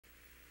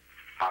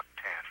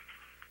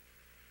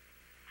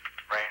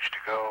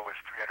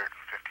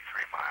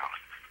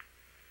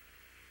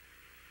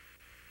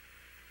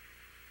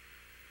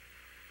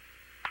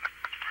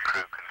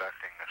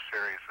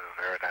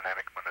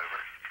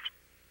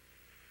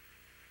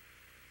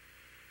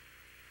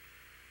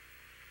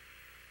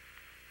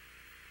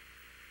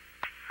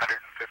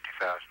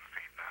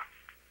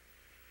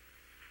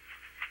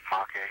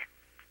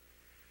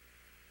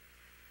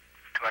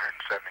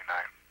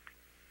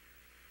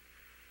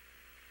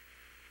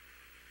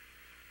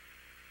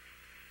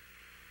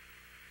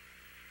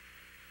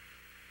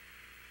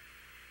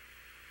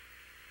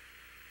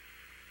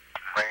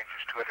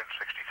263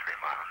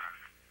 miles.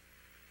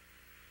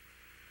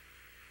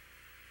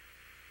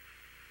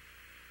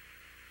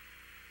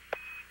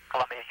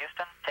 Columbia,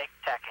 Houston, take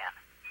TAC in.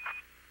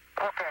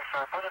 Okay,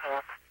 sir, put it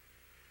in.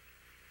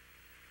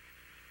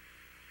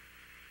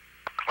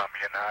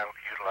 Columbia now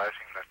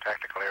utilizing the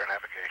tactical air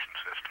navigation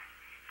system.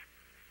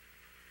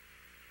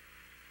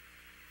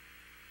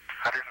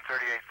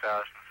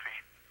 138,000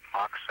 feet,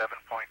 Mach 7.3,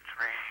 230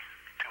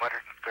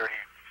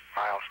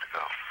 miles to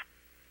go.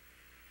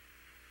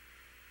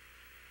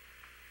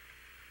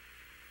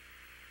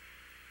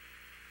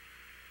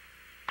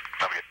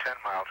 Columbia 10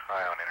 miles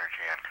high on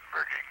energy and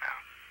converging now.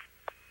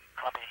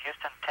 Columbia,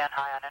 Houston, 10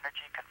 high on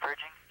energy,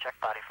 converging, check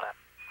body flap.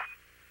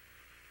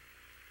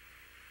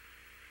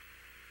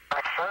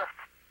 Thanks, sir.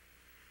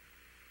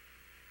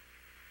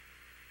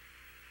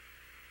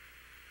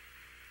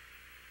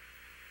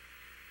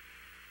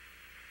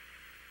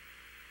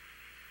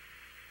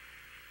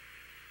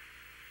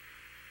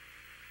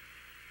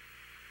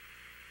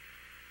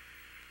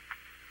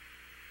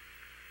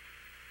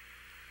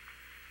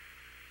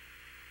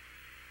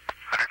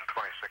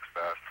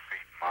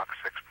 Feet, Mach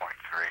 6.3,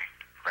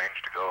 range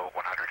to go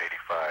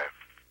 185.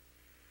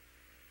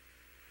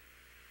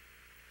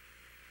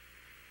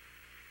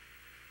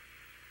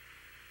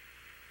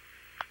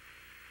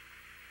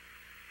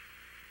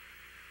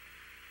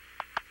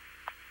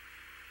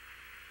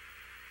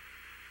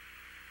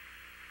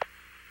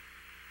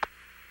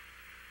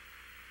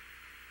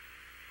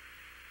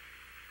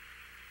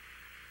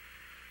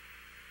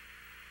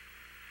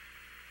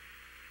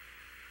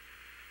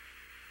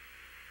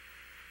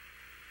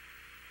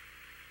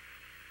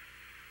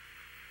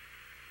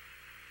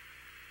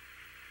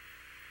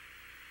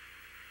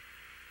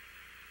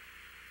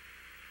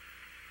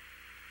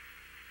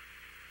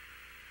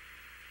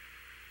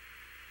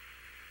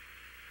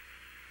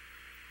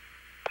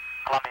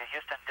 Columbia,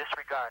 Houston,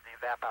 disregard the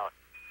evap out.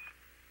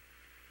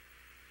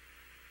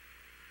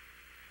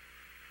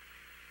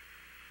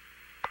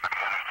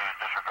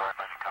 Disregard,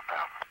 let's come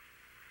down.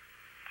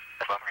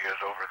 Columbia is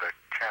over the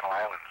Channel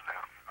Islands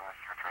now.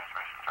 Your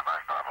transmissions are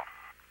back normal.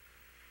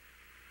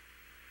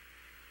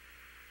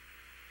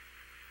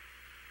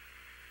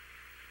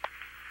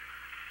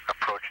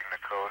 Approaching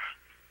the coast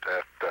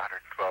at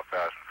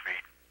 112,000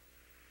 feet,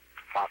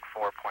 Mach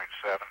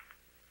 4.7.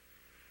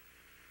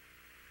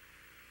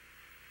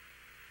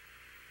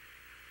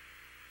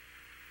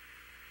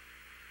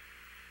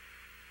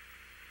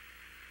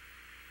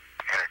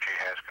 Energy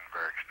has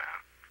converged now.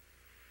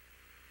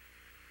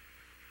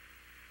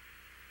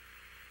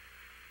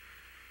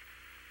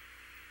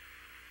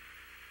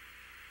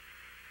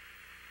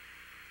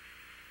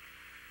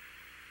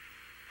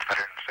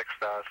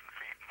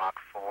 Feet, Mach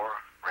 4,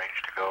 range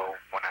to go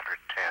 110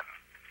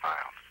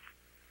 miles.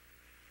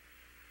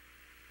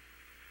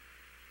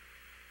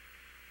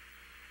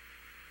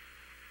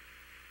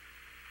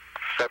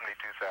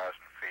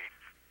 Feet,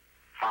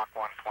 Mach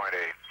 1.8,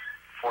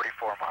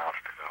 44 miles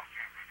to go.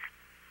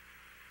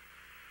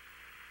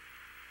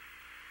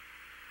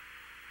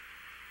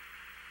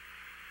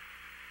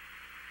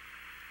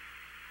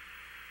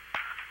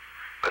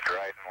 The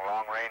Dryden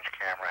long-range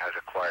camera has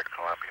acquired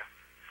Columbia.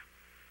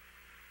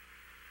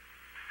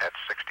 At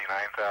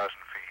 69,000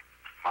 feet,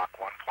 Mach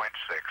 1.6,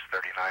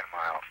 39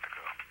 miles to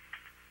go.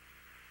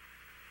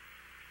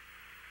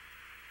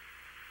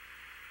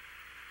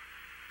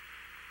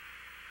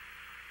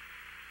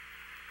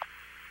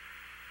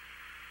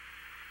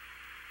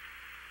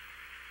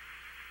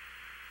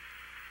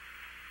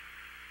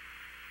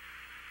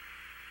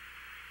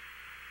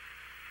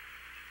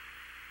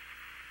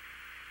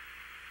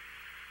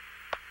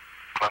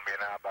 Columbia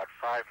now about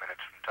 5 minutes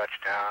from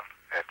touchdown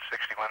at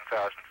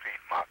 61,000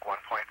 feet, Mach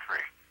 1.3.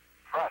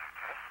 Right.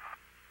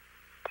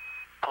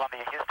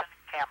 Columbia, Houston,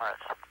 cameras.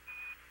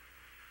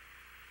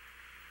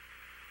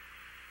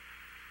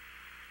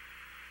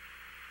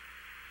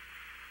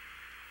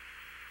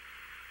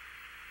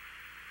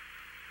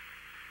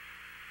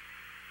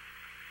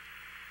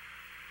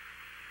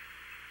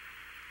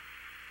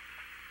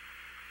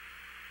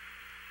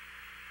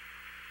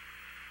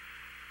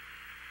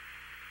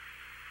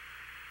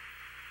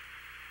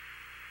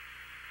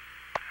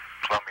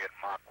 Columbia at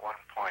Mach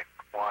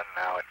 1.1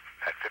 now at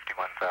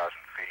 51,000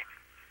 feet,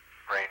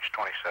 range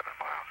 27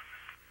 miles.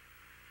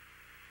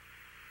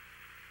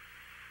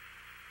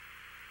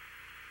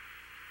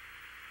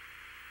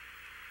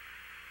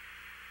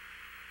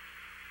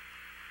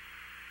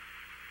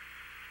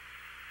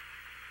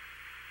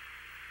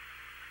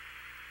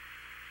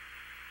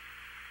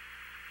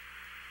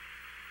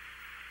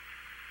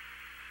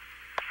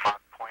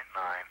 Mach 0.9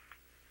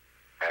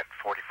 at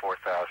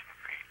 44,000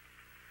 feet,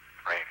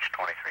 range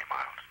 23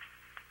 miles.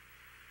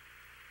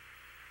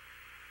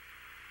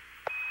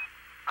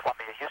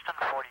 Columbia, Houston,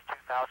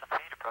 42,000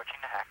 feet, approaching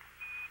the hack.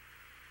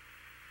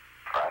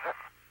 Roger.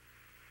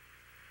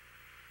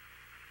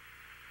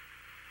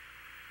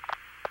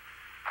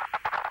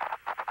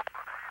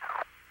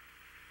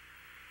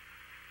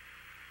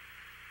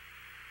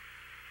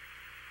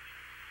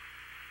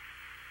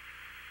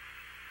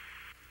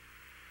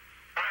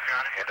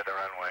 Into the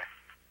runway.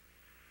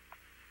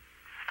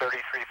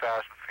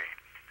 33,000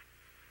 feet.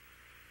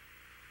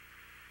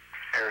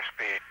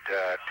 Airspeed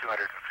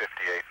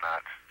 258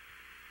 knots.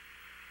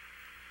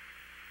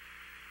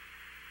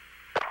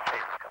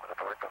 Coming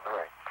aboard from the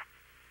right.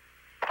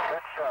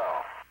 Good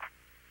show.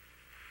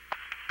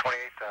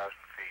 28,000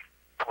 feet.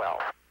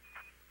 12.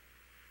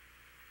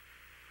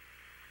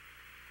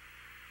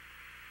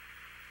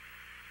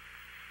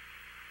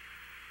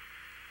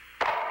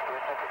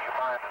 Houston, did you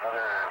find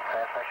another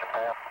transmission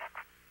path?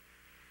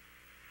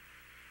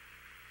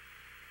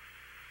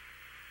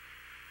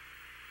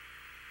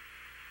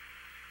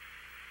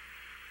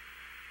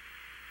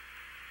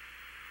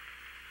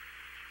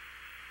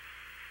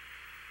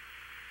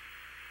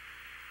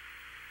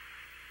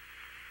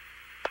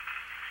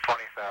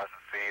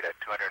 Feet at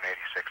 286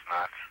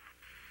 knots.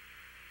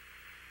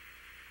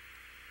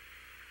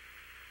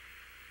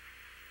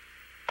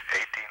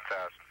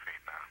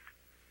 Feet now.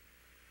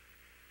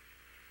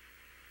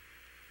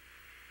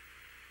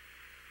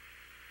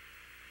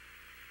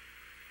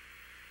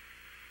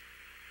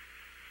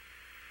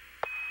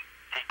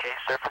 TK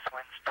surface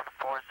winds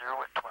 240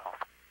 at 12.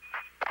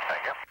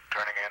 Thank you.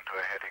 Turning into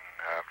a heading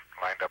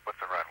lined up with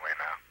the runway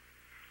now.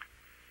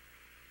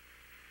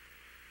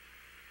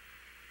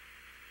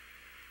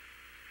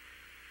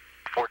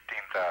 14,000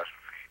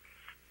 feet.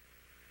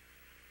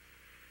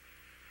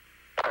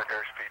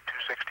 Airspeed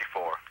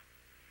 264.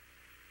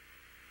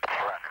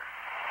 Roger.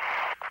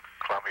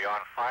 Columbia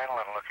on final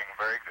and looking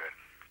very good.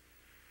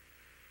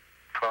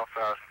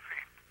 12,000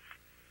 feet.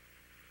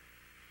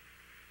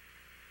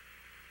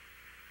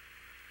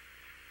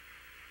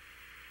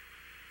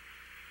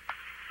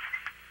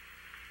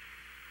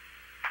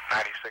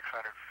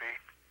 $9,600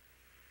 feet.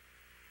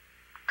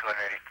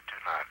 282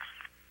 knots.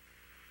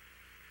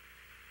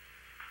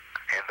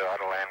 Into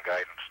auto land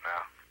guidance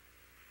now.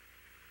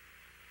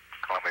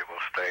 Columbia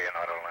will stay in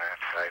auto land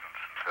guidance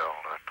until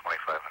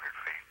 2,500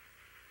 feet.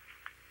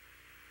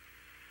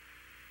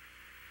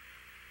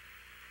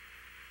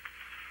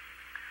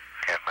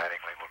 Ken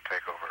Mattingly will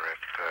take over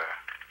at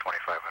 2,500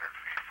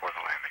 feet for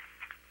the landing.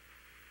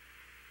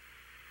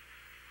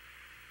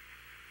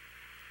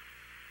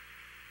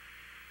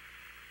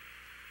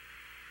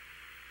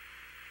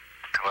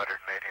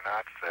 $280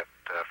 knots at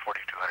 4,200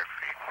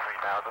 feet.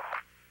 3,000.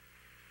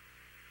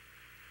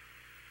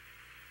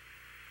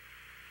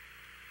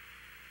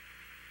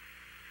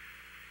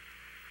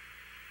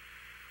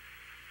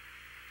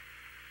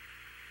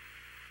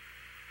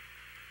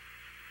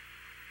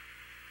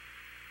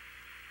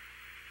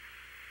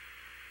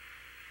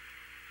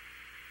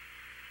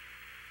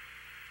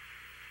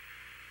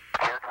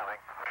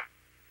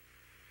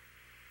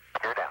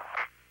 You're down.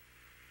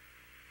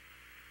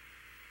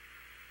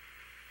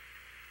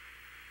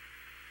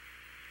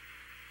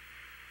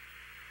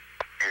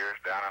 Gears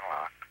down and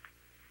locked.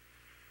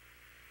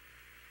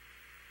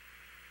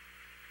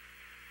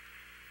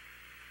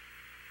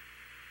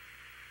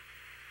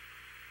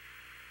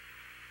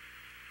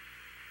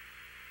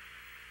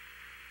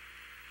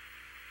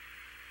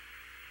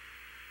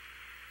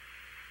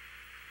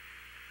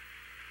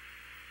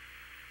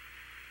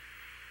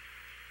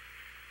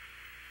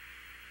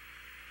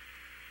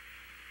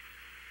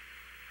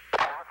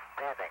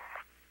 Outstanding.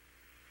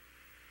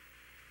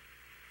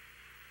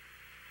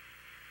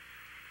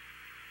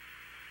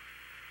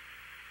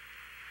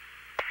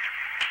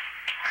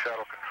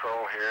 Shuttle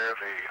control here,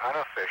 the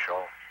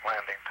unofficial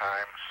landing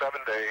time, 7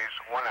 days,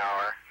 1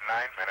 hour,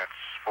 9 minutes,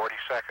 40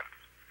 seconds.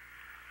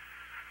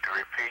 To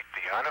repeat,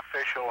 the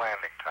unofficial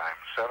landing time,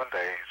 7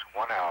 days,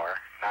 1 hour,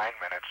 9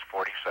 minutes,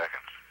 40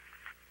 seconds.